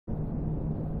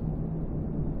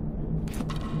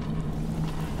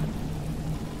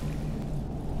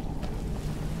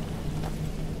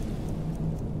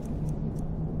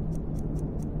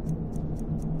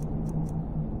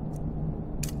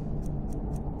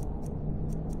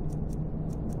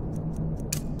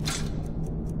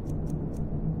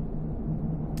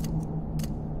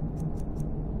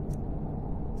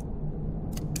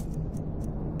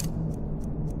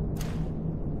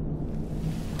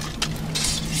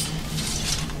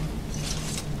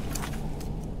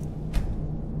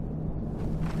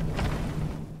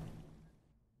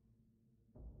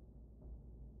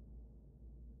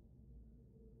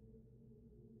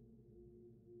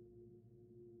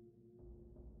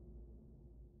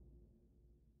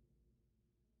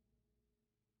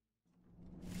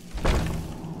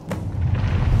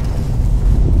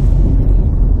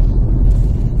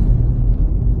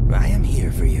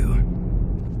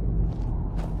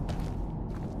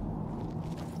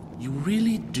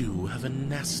Have a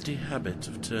nasty habit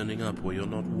of turning up where you're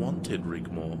not wanted,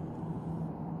 Rigmor.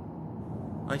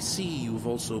 I see you've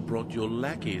also brought your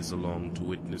lackeys along to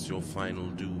witness your final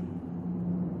doom.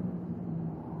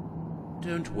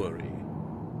 Don't worry.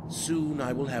 Soon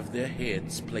I will have their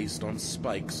heads placed on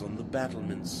spikes on the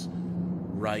battlements,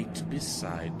 right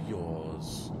beside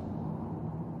yours.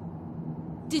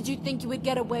 Did you think you would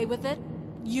get away with it?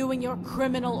 You and your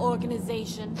criminal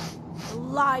organization. The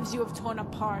lives you have torn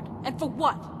apart. And for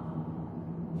what?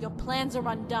 Your plans are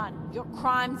undone, your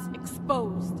crimes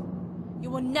exposed. You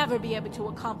will never be able to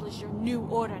accomplish your new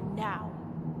order now.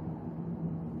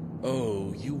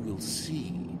 Oh, you will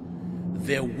see.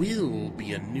 There will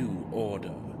be a new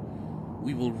order.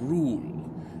 We will rule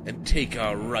and take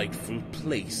our rightful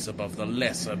place above the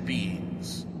lesser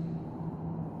beings.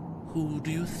 Who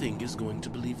do you think is going to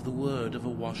believe the word of a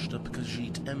washed-up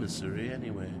Khajiit emissary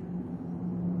anyway?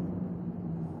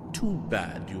 Too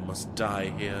bad you must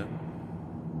die here.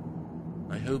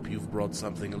 I hope you've brought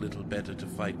something a little better to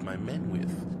fight my men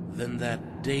with than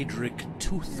that Daedric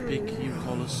toothpick you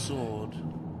call a sword.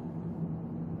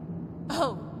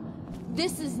 Oh,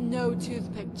 this is no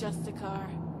toothpick, Justicar.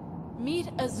 Meet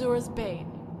Azura's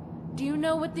Bane. Do you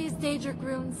know what these Daedric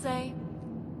runes say?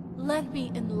 Let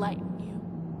me enlighten you.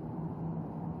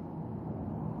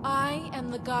 I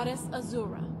am the goddess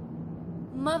Azura,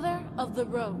 mother of the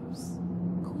rose,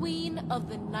 queen of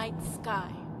the night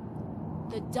sky,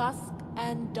 the dusk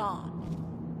and dawn.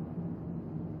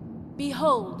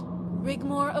 Behold,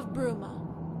 Rigmor of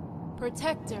Bruma,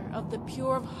 protector of the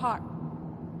pure of heart,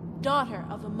 daughter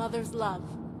of a mother's love.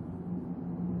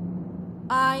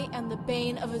 I am the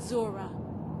bane of Azura,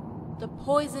 the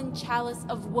poison chalice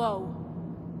of woe,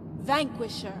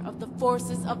 vanquisher of the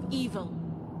forces of evil.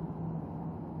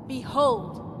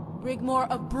 Behold, Rigmor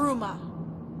of Bruma,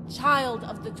 child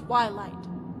of the twilight,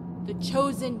 the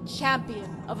chosen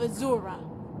champion of Azura.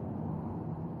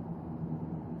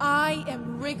 I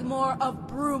am Rigmor of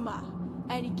Bruma,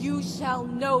 and you shall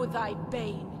know thy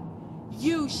bane.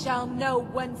 You shall know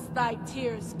whence thy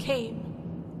tears came.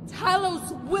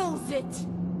 Talos wills it!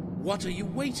 What are you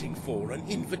waiting for? An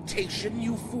invitation,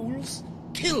 you fools?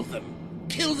 Kill them!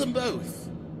 Kill them both!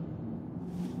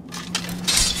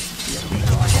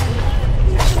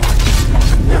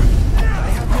 I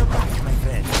have your back, my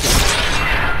friend.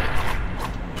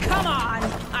 Come on!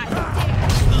 I dare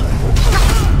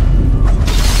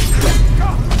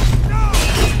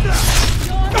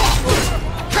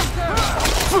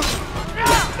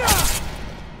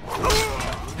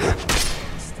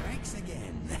Strikes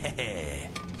again.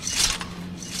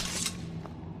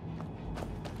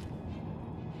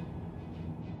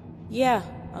 Yeah,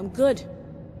 I'm good.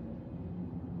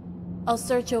 I'll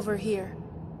search over here.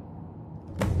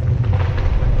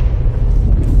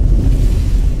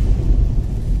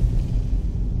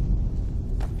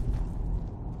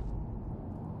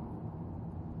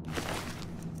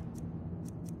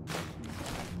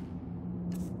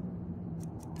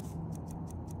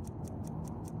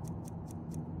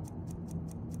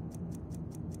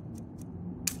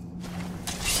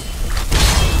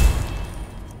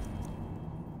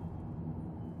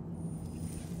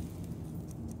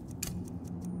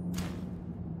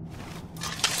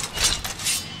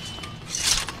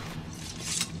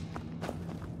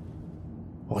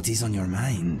 What is on your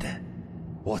mind?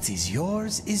 What is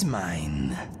yours is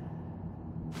mine.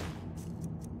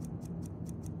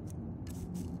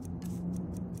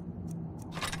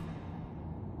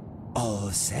 All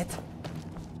set?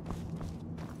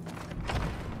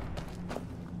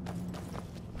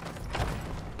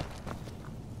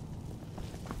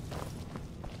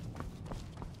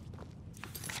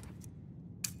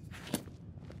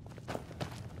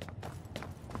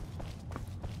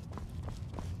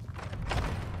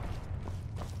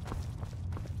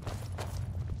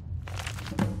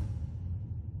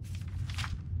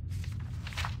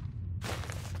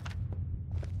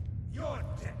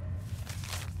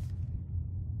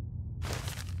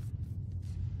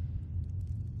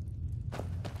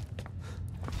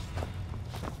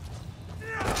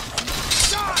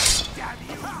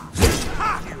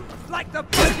 like the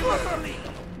blood you ever bleed!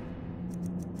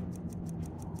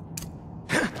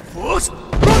 Force!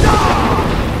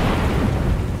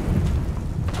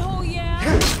 Oh,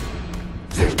 yeah?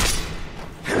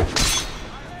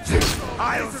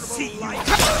 I'll see you!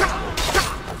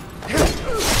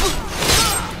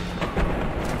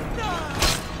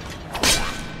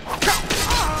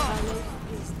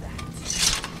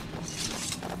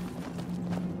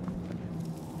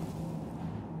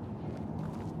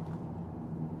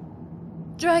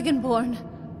 Dragonborn,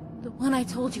 the one I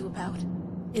told you about.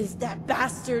 Is that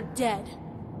bastard dead?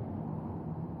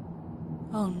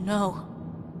 Oh no.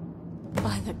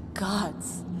 By the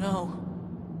gods, no.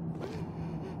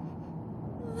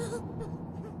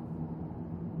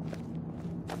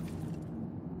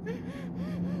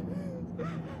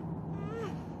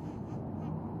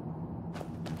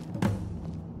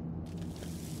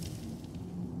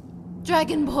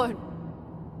 Dragonborn,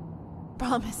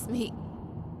 promise me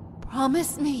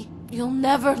you'll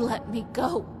never let me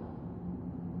go.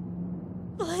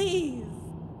 Please.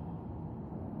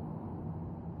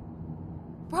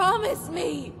 Promise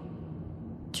me.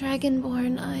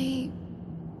 Dragonborn,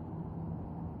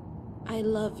 I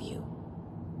love you.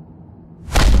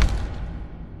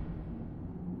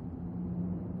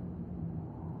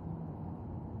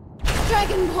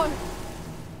 Dragonborn!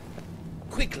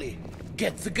 Quickly,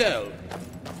 get the girl.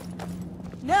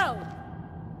 No!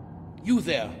 You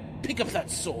there, pick up that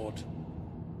sword.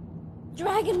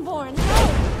 Dragonborn,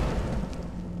 no!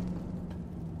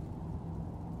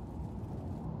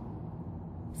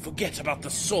 Forget about the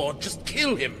sword, just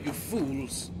kill him, you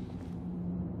fools.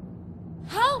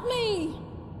 Help me!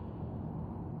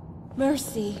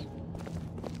 Mercy.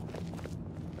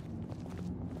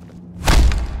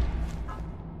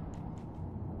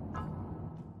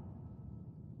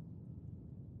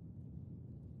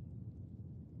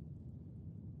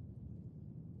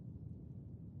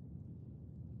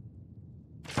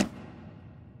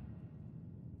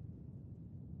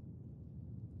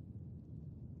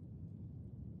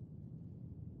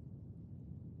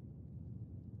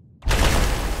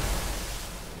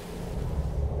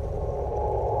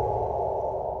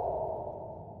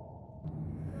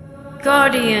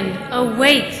 Guardian,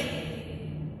 awake!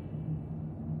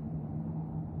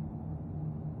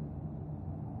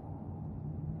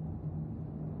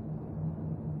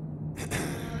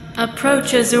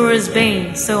 Approach Azura's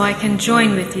Bane so I can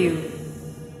join with you.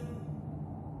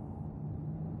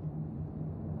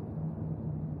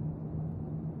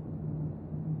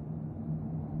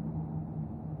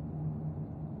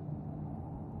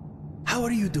 How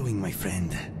are you doing, my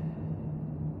friend?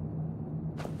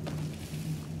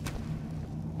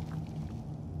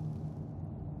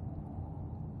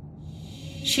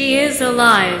 She is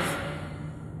alive.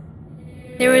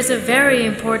 There is a very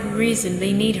important reason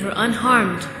they need her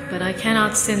unharmed, but I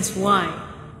cannot sense why.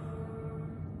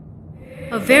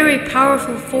 A very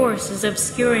powerful force is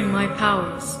obscuring my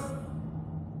powers.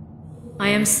 I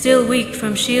am still weak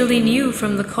from shielding you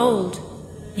from the cold.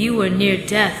 You were near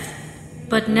death,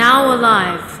 but now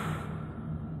alive.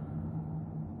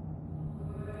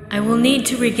 I will need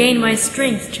to regain my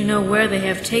strength to know where they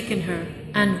have taken her,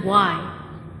 and why.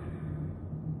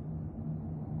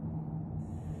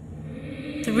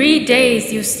 3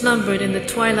 days you slumbered in the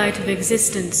twilight of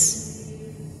existence.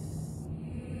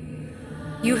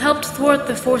 You helped thwart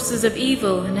the forces of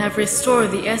evil and have restored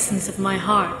the essence of my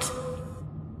heart.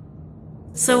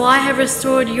 So I have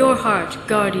restored your heart,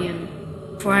 Guardian,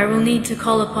 for I will need to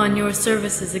call upon your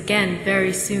services again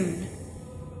very soon.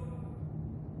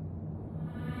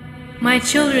 My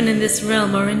children in this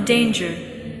realm are in danger.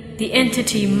 The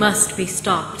entity must be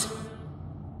stopped.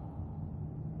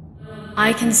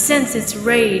 I can sense its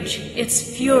rage, its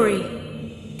fury.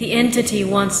 The entity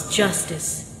wants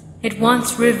justice. It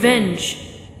wants revenge.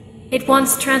 It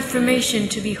wants transformation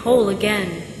to be whole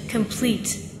again,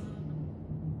 complete.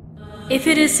 If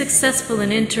it is successful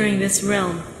in entering this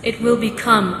realm, it will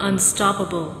become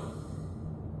unstoppable.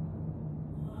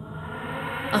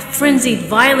 A frenzied,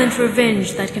 violent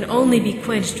revenge that can only be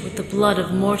quenched with the blood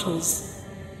of mortals.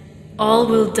 All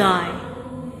will die.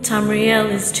 Tamriel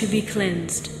is to be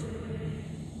cleansed.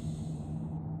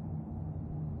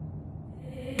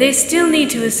 They still need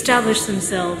to establish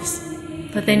themselves,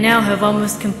 but they now have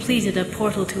almost completed a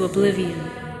portal to oblivion.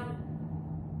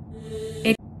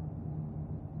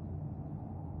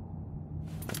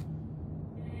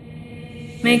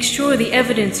 Make sure the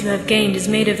evidence you have gained is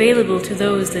made available to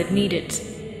those that need it.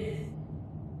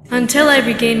 Until I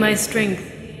regain my strength,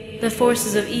 the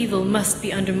forces of evil must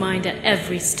be undermined at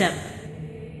every step.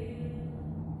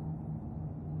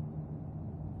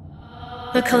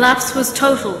 The collapse was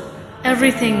total.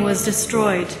 Everything was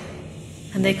destroyed.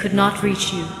 and they could not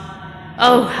reach you.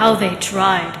 Oh, how they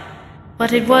tried!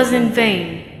 But it was in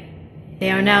vain. They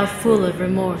are now full of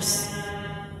remorse.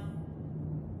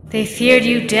 They feared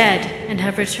you dead and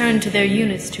have returned to their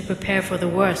units to prepare for the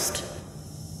worst.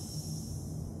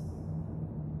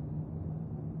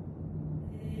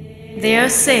 They are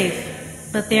safe,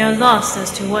 but they are lost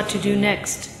as to what to do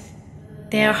next.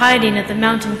 They are hiding at the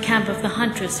mountain camp of the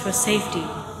Huntress for safety.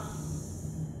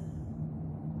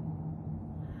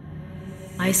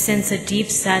 I sense a deep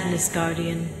sadness,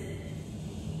 Guardian.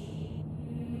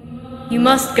 You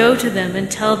must go to them and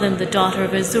tell them the daughter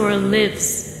of Azura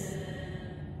lives.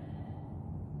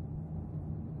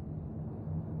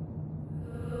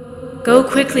 Go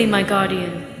quickly, my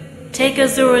Guardian. Take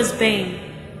Azura's bane.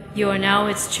 You are now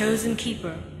its chosen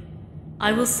keeper.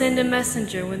 I will send a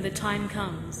messenger when the time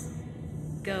comes.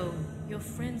 Go, your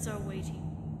friends are waiting.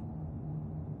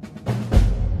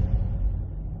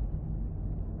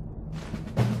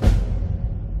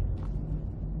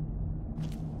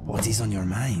 What is on your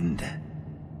mind?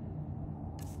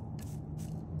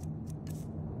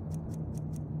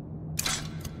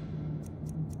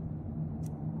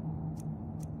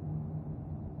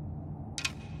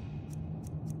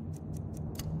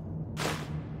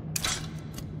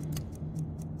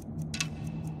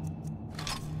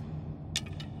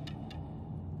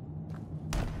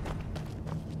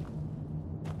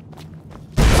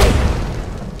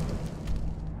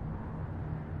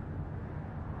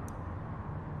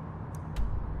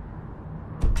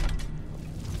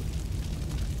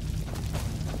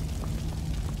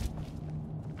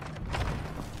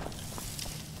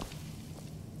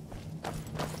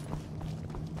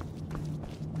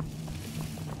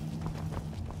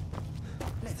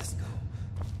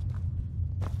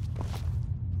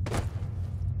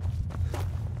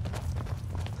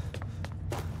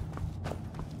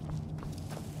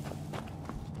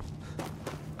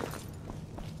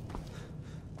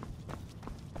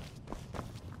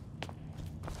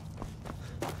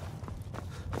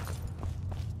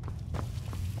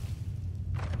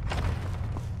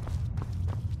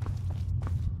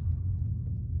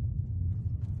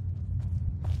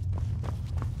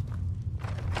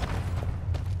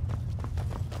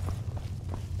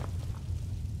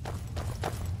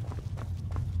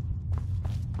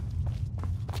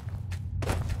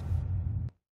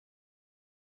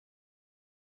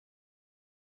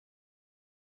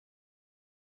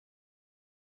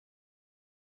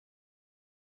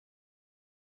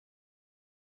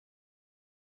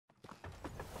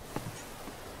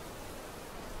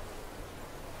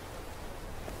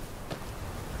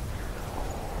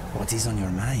 What is on your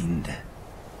mind?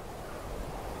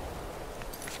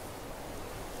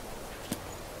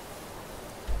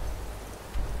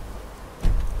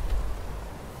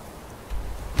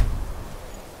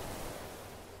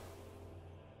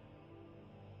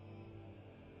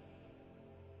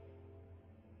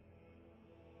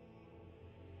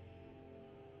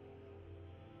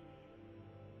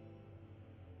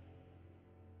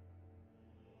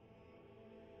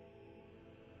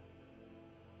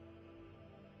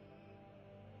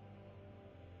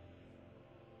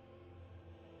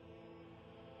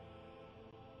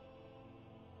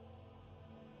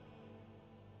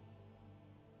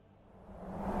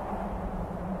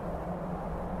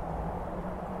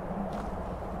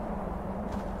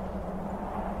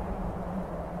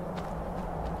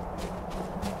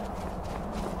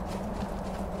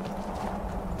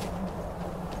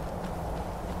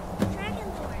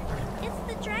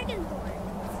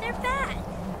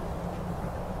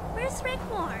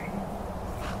 Rigmor.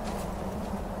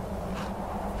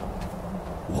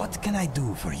 What can I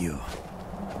do for you?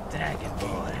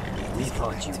 Dragonborn, we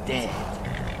thought you dead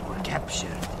or captured.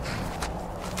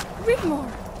 Rigmor!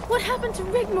 What happened to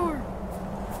Rigmor?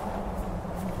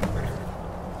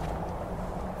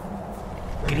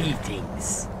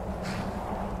 Greetings.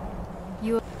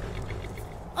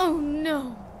 Oh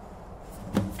no!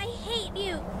 I hate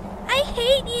you! I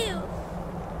hate you!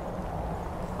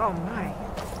 Oh my.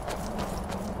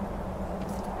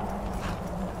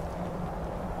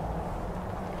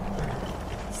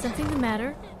 Something the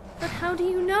matter? But how do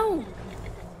you know?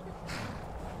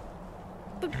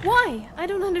 But why? I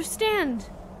don't understand.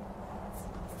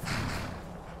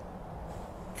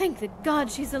 Thank the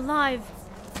god she's alive.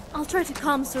 I'll try to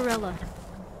calm Sorella.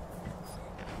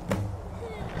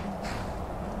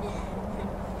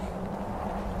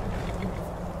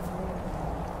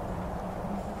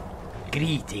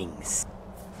 Greetings.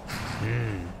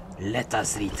 Let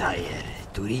us retire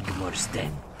to Rigmor's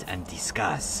tent and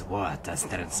discuss what has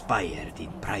transpired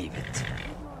in private.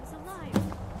 Rigmor is alive.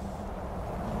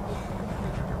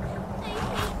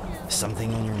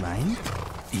 something on your mind?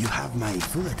 You have my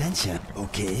full attention,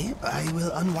 okay? I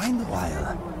will unwind a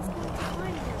while.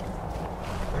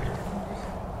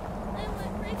 I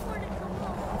want Rigmor to come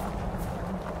home.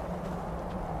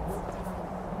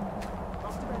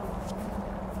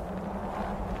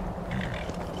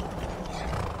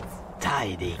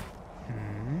 Tidy.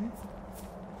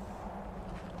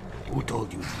 Who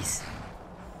told you this?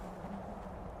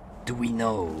 Do we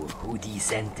know who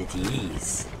this entity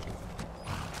is?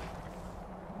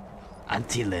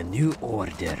 Until a new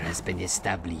order has been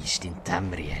established in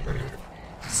Tamriel,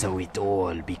 so it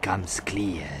all becomes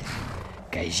clear.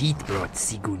 Khajiit brought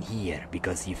Sigun here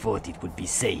because he thought it would be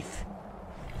safe.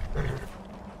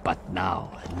 But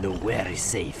now, nowhere is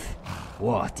safe.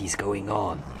 What is going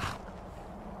on?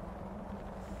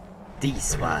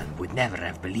 This one would never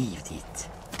have believed it.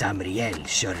 Tamriel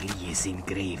surely is in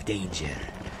grave danger.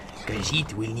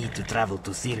 Khajiit will need to travel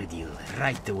to Cyrodiil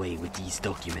right away with these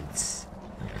documents.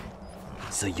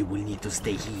 So you will need to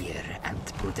stay here and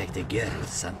protect the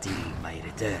girls until my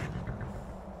return.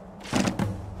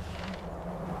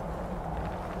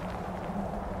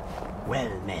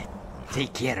 Well met.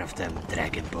 Take care of them,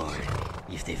 Dragonborn,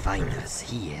 if they find us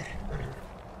here.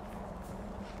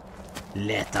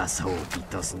 Let us hope it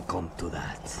doesn't come to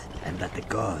that, and that the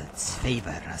gods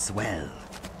favor us well.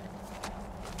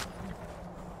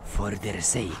 For their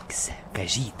sakes,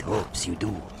 Khajiit hopes you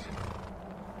do.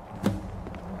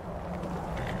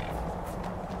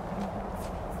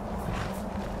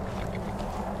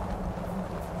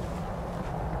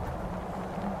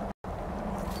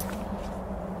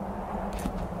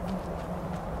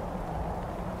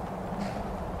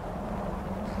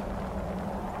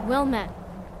 Well met.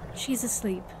 She's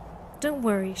asleep. Don't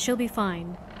worry, she'll be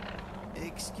fine.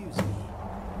 Excuse me.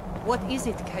 What is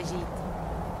it, Khajiit?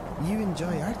 You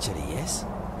enjoy archery, yes?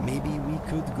 Maybe we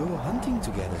could go hunting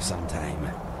together sometime.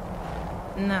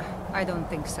 Nah, I don't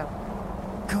think so.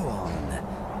 Go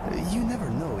on. You never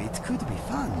know, it could be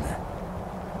fun.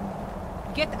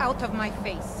 Get out of my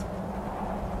face.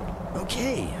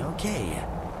 Okay.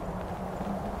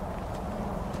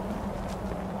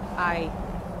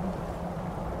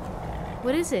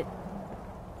 What is it?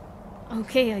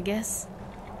 Okay, I guess.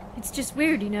 It's just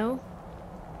weird, you know?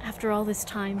 After all this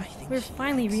time, we're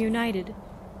finally reunited.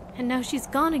 And now she's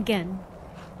gone again.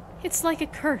 It's like a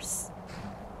curse.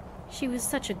 She was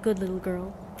such a good little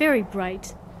girl. Very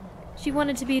bright. She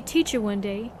wanted to be a teacher one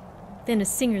day, then a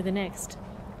singer the next.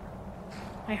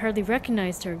 I hardly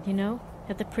recognized her, you know,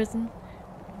 at the prison.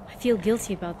 I feel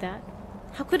guilty about that.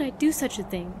 How could I do such a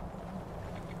thing?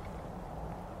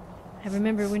 I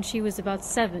remember when she was about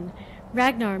 7,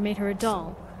 Ragnar made her a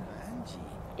doll.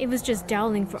 It was just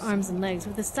dowling for arms and legs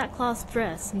with a sackcloth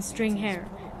dress and string hair.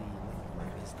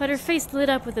 But her face lit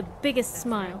up with the biggest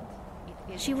smile.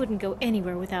 She wouldn't go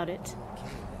anywhere without it.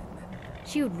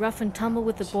 She would rough and tumble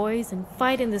with the boys and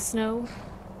fight in the snow.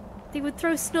 They would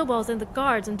throw snowballs at the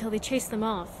guards until they chased them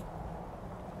off.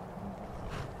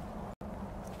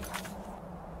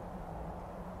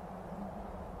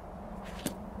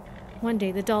 One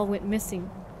day the doll went missing.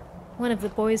 One of the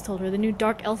boys told her the new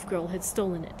dark elf girl had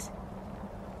stolen it.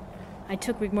 I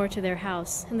took Rigmor to their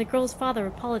house, and the girl's father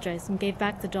apologized and gave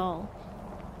back the doll.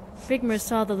 Rigmor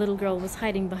saw the little girl was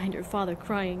hiding behind her father,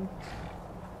 crying.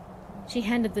 She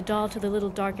handed the doll to the little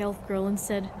dark elf girl and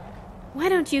said, "Why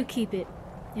don't you keep it?"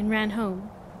 and ran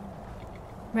home.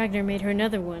 Ragnar made her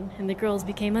another one, and the girls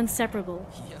became inseparable.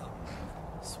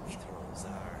 Sweet rolls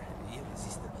are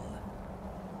irresistible.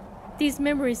 These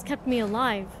memories kept me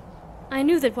alive. I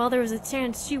knew that while there was a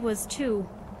chance she was too,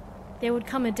 there would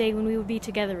come a day when we would be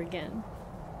together again.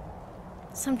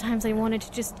 Sometimes I wanted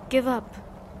to just give up,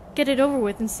 get it over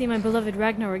with and see my beloved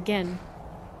Ragnar again.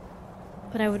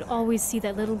 But I would always see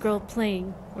that little girl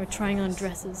playing or trying on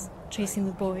dresses, chasing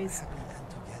the boys.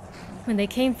 When they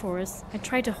came for us, I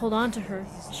tried to hold on to her.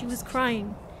 She was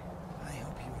crying.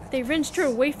 They wrenched her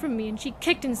away from me and she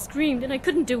kicked and screamed and I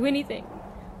couldn't do anything.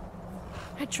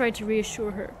 I tried to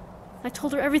reassure her. I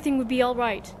told her everything would be all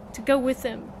right, to go with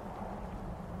them.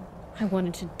 I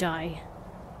wanted to die.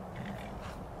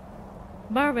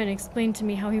 Barban explained to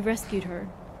me how he rescued her.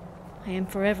 I am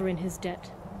forever in his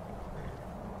debt.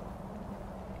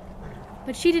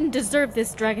 But she didn't deserve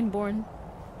this, Dragonborn.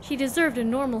 She deserved a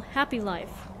normal, happy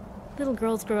life. Little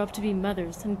girls grow up to be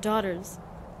mothers and daughters.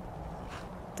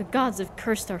 The gods have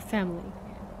cursed our family.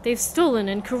 They've stolen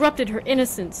and corrupted her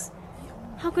innocence.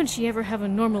 How can she ever have a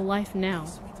normal life now?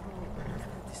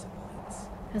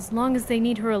 As long as they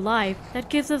need her alive, that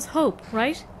gives us hope,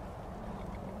 right?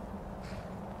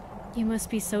 You must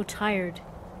be so tired.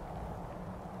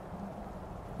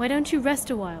 Why don't you rest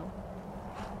a while?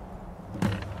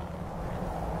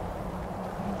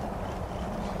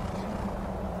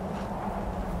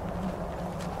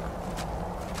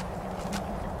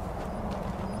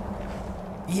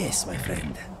 Yes, my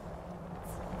friend.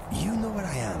 You know where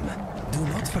I am. Do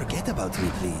not forget about me,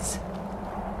 please.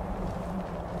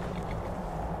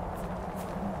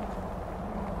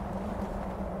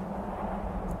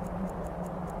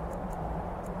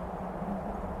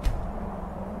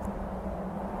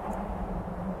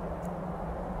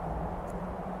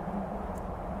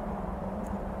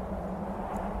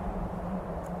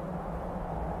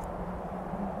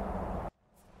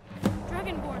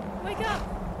 Dragonborn, wake up!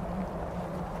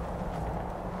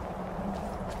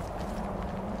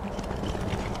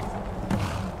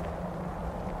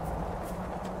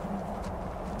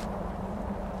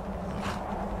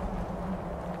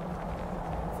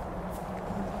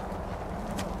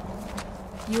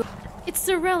 It's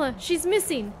Sorella. She's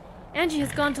missing. Angie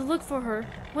has gone to look for her.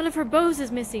 One of her bows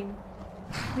is missing.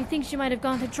 We think she might have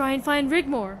gone to try and find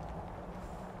Rigmor.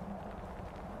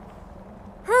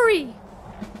 Hurry!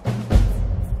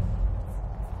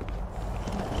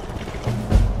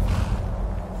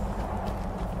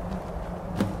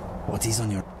 What is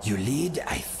on your... You lead,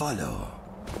 I follow.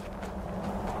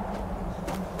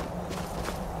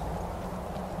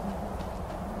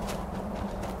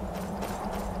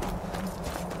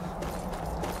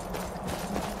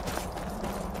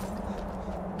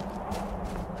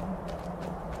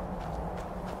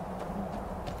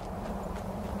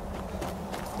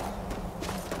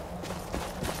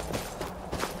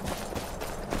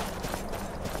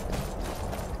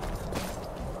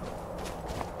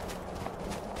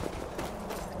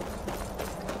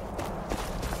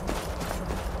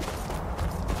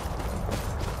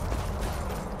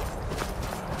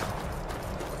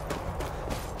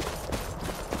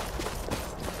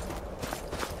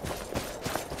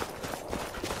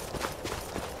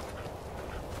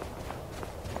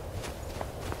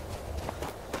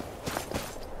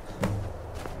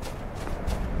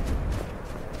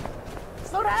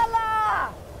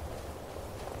 Sorella!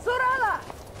 Sorella!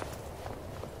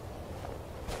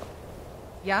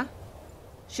 Yeah?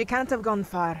 She can't have gone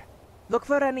far. Look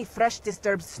for any fresh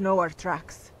disturbed snow or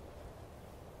tracks.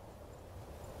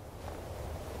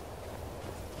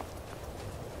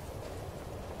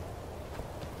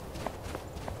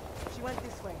 She went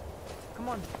this way. Come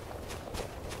on.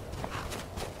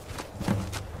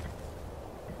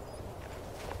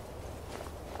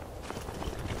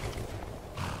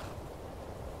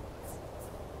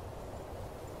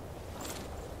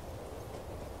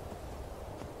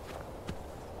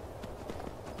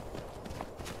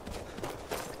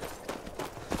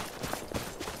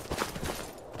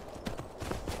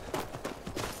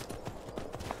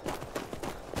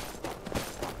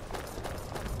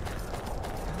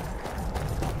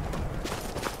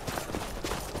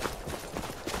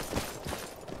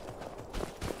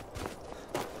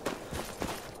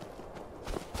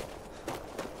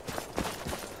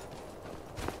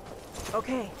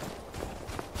 Okay.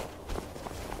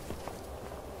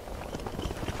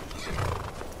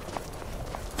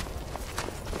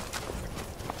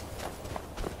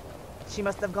 She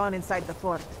must have gone inside the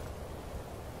fort.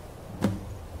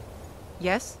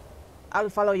 Yes? I'll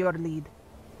follow your lead.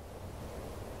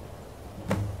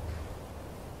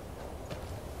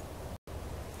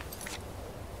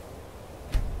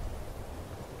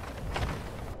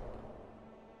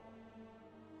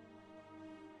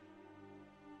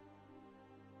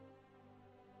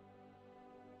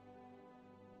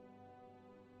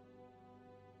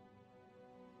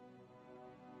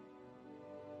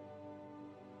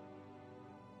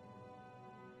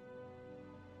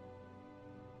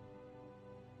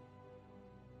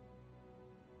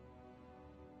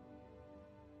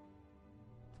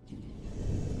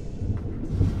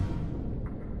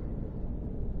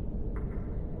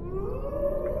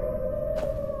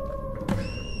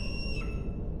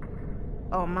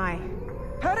 Oh my.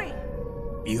 Hurry!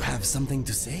 You have something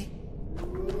to say?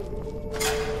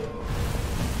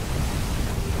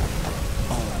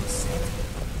 All set.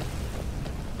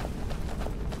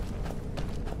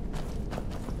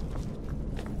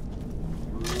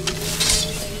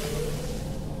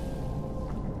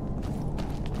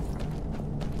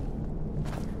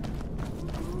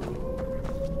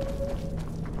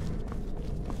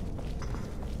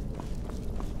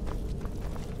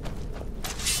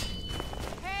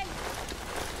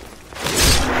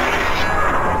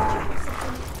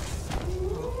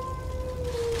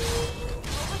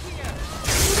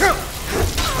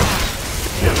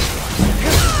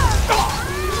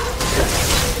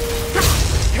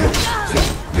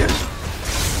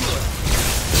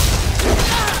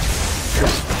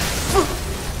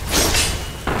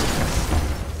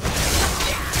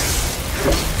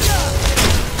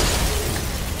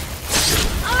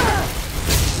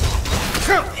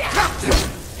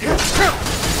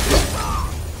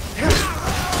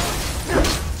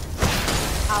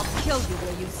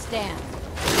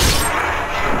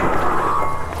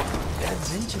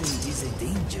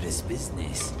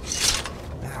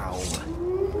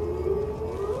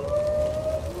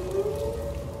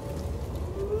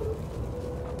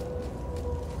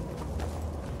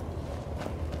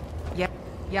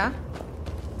 Yeah?